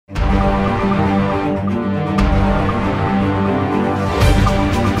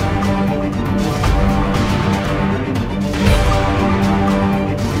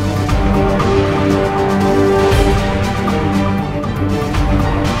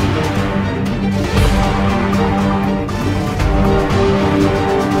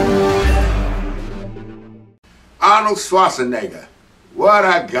Arnold Schwarzenegger. What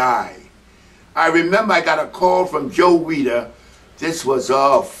a guy. I remember I got a call from Joe Weider. This was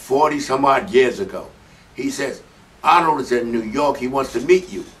 40 some odd years ago. He says, Arnold is in New York. He wants to meet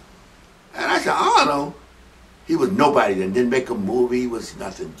you. And I said, Arnold? He was nobody then. Didn't make a movie. He was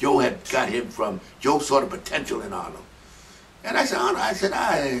nothing. Joe had got him from, Joe saw the potential in Arnold. And I said,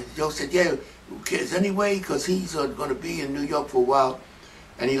 Arnold, Joe said, yeah, who cares anyway? Because he's going to be in New York for a while.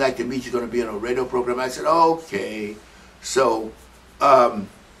 And he'd like to meet you, going to be on a radio program. I said, okay. So I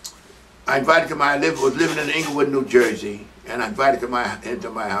invited him. I was living in Englewood, New Jersey, and I invited him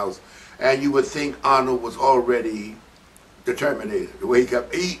into my house. And you would think Arnold was already determined. The way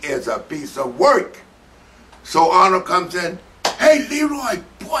he is a piece of work. So Arnold comes in, hey Leroy,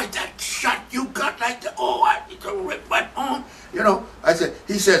 boy, that shot you got like that, oh, I need to rip my arm. You know,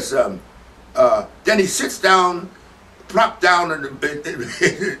 he says, then he sits down, plopped down in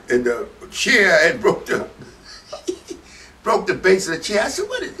the chair and broke the base of the chair. I said,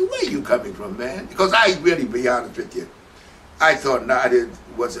 where are you coming from, man? Because I really, be honest with you, I thought, I didn't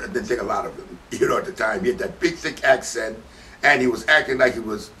think a lot of him, you know, at the time. He had that big, thick accent, and he was acting like he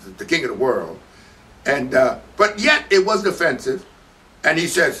was the king of the world. And but yet it wasn't offensive. And he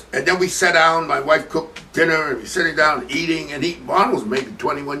says, and then we sat down, my wife cooked dinner, and we sitting down eating, and Arnold was maybe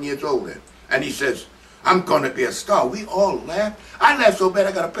 21 years old then. And he says, I'm going to be a star. We all laughed. I laughed so bad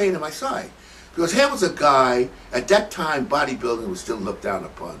I got a pain in my side. Because here was a guy, at that time bodybuilding was still looked down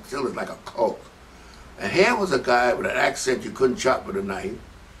upon, still was like a cult. And here was a guy with an accent you couldn't chop with a knife,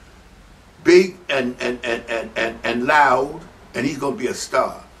 big and loud, and he's going to be a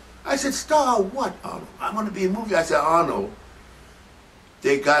star. I said, star what, Arnold? I'm going to be in a movie. I said, Arnold,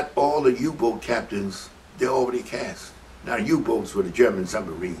 they got all the U-boat captains, they're already cast. Now, U-boats were the German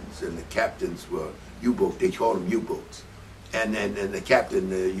submarines, and the captains were U-boats. They called them U-boats. And the captain,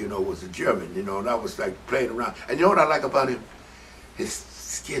 you know, was a German, you know, and I was like playing around. And you know what I like about him? His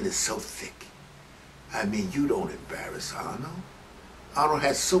skin is so thick. I mean, you don't embarrass Arnold. Arnold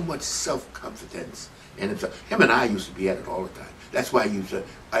has so much self-confidence in himself. Him and I used to be at it all the time. That's why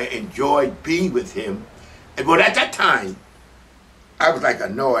I enjoyed being with him. But at that time, I was like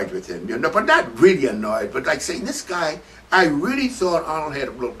annoyed with him, you know, but not really annoyed, but like saying, this guy, I really thought Arnold had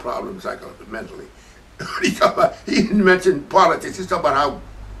a little problem mentally. He didn't mention politics. He's talking about how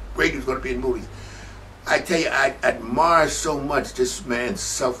great he was going to be in movies. I tell you, I admire so much this man's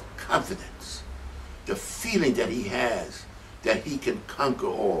self-confidence, the feeling that he has, that he can conquer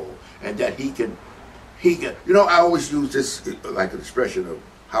all, and that he can, you know, I always use this like an expression of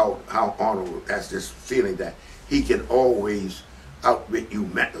how Arnold has this feeling that he can always outwit you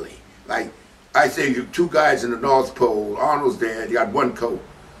mentally. Like, I say, you two guys in the North Pole, Arnold's there, you got one coat.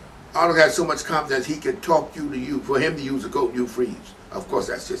 Arnold has so much confidence he can talk you to you, for him to use a coat you freeze. Of course,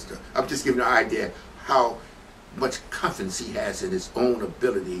 that's just, I'm just giving you an idea how much confidence he has in his own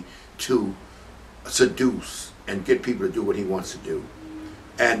ability to seduce and get people to do what he wants to do.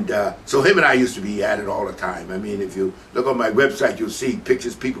 And so him and I used to be at it all the time. I mean, if you look on my website, you'll see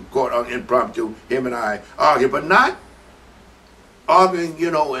pictures, people caught on impromptu, him and I arguing, but not arguing,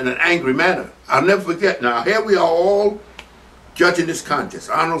 you know, in an angry manner. I'll never forget. Now, here we are all judging this contest.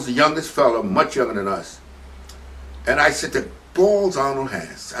 Arnold's the youngest fellow, much younger than us. And I said, the balls Arnold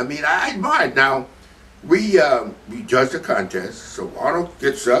has. I mean, I admired. Now, we judged the contest, so Arnold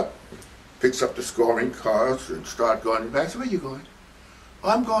gets up, picks up the scoring cards, and start going in the back. I said, where you going? Oh,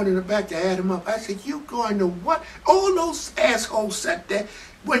 I'm going in the back to add him up. I said, you going to what? All those assholes sat there.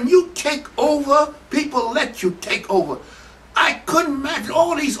 When you take over, people let you take over. I couldn't imagine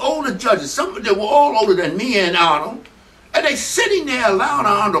all these older judges. Some of them were all older than me and Arnold. And they sitting there allowing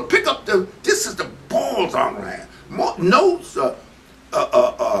Arnold to pick up this is the balls Arnold had. Notes,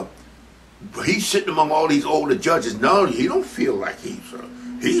 he's sitting among all these older judges. No, he don't feel like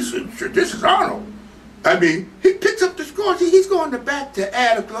this is Arnold. I mean, he picks up the scores, he's going to back to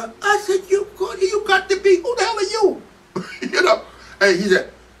add a club. I said, you got to be, who the hell are you? You know, and he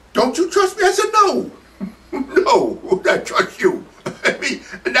said, don't you trust me? I said, no. No, I trust you. I mean,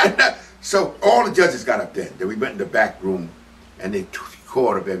 so all the judges got up there. Then we went in the back room, and they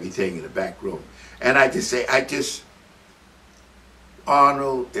recorded everything in the back room. And I just say,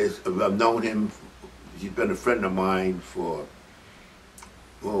 Arnold I've known him. He's been a friend of mine for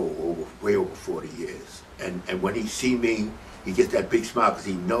way over 40 years. And when he see me, he gets that big smile because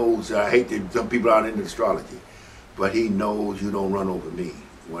he knows. I hate that some people aren't into astrology, but he knows you don't run over me.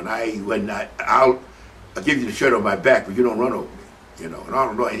 I'll give you the shirt on my back, but you don't run over me. You know, and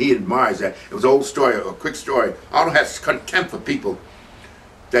Arnold, and he admires that. It was an old story, a quick story. Arnold has contempt for people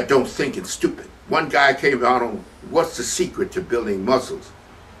that don't think it's stupid. One guy came to Arnold, what's the secret to building muscles?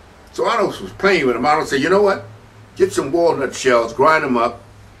 So Arnold was playing with him. Arnold said, you know what? get some walnut shells, grind them up,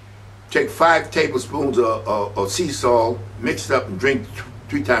 take 5 tablespoons of sea salt, mix it up and drink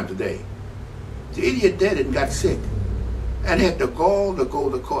 3 times a day. The idiot did it and got sick. And had the gall to go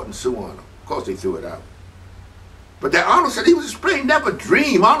to court and sue Arnold. Of course they threw it out. But then Arnold said he was just playing, never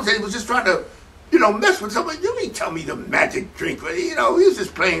dream. Arnold said he was just trying to, mess with somebody. You didn't tell me the magic drink. He was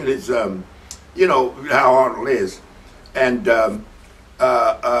just playing his, how Arnold is. And the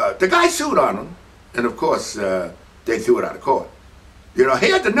guy sued Arnold. And of course, they threw it out of court. He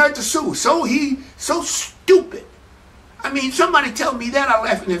had the nerve to sue. So stupid. I mean, somebody tell me that, I'll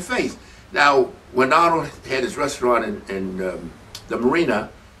laugh in their face. Now, when Arnold had his restaurant in the marina,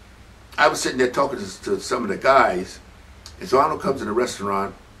 I was sitting there talking to some of the guys. And so Arnold comes to the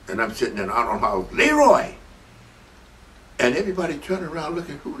restaurant, and I'm sitting in Arnold's house, Leroy! And everybody turning around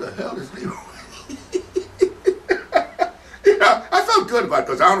looking, who the hell is Leroy? I felt good about it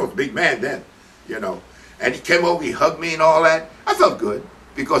because Arnold's a big man then, And he came over, he hugged me and all that. I felt good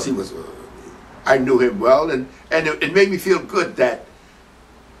because he was, I knew him well, and it made me feel good that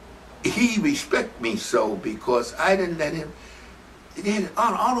he respected me so because I didn't let him.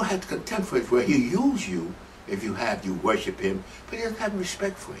 Arnold had contempt for it, where he'll use you if you worship him, but he doesn't have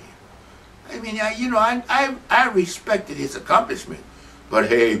respect for you. I mean, I respected his accomplishment, but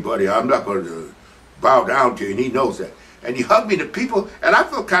hey, buddy, I'm not going to bow down to you, and he knows that. And he hugged me to people, and I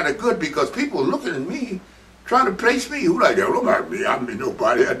felt kind of good because people looking at me, trying to place me. Who like that? Look at me. I'm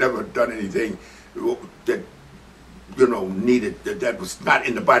nobody. I've never done anything that needed that was not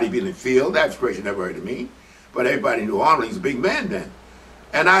in the bodybuilding field. That expression never heard of me. But everybody knew Arnold. He's a big man then.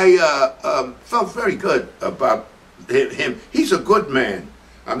 And I felt very good about him. He's a good man.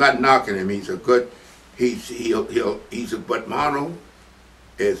 I'm not knocking him. He's a good, but Arnold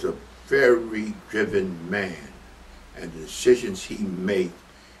is a very driven man. And the decisions he makes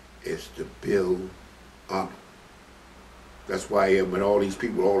is to build Arnold. That's why when all these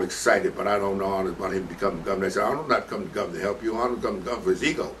people are all excited, but I don't know Arnold about him becoming governor. They say, Arnold's not coming to governor to help you. Arnold's coming to governor for his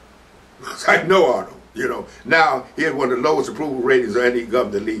ego. I know Arnold. Now he had one of the lowest approval ratings of any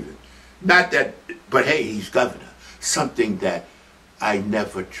governor leaving. Not that, but hey, he's governor. Something that I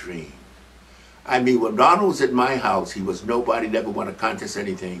never dreamed. I mean, when Arnold was at my house, he was nobody, never won a contest,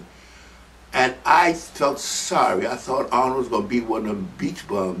 anything. And I felt sorry. I thought Arnold was going to be one of them beach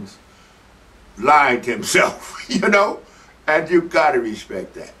bums lying to himself, And you got to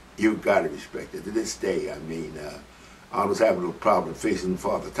respect that. You got to respect it. To this day, I mean, Arnold's having a little problem facing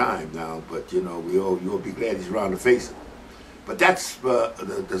Father Time now, but you'll be glad he's around to face him. But that's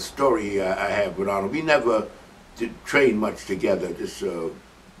the story I have with Arnold. We never did train much together. Just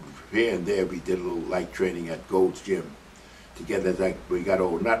here and there, we did a little light training at Gold's Gym together as we got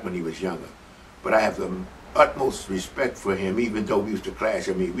old. Not when he was younger, but I have the utmost respect for him, even though we used to clash.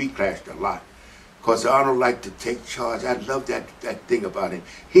 I mean, we clashed a lot. Because Arnold liked to take charge. I love that thing about him.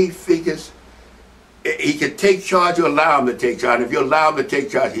 He figures he can take charge or allow him to take charge. And if you allow him to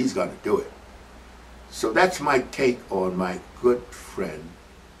take charge, he's going to do it. So that's my take on my good friend,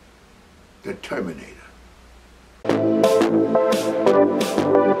 the Terminator.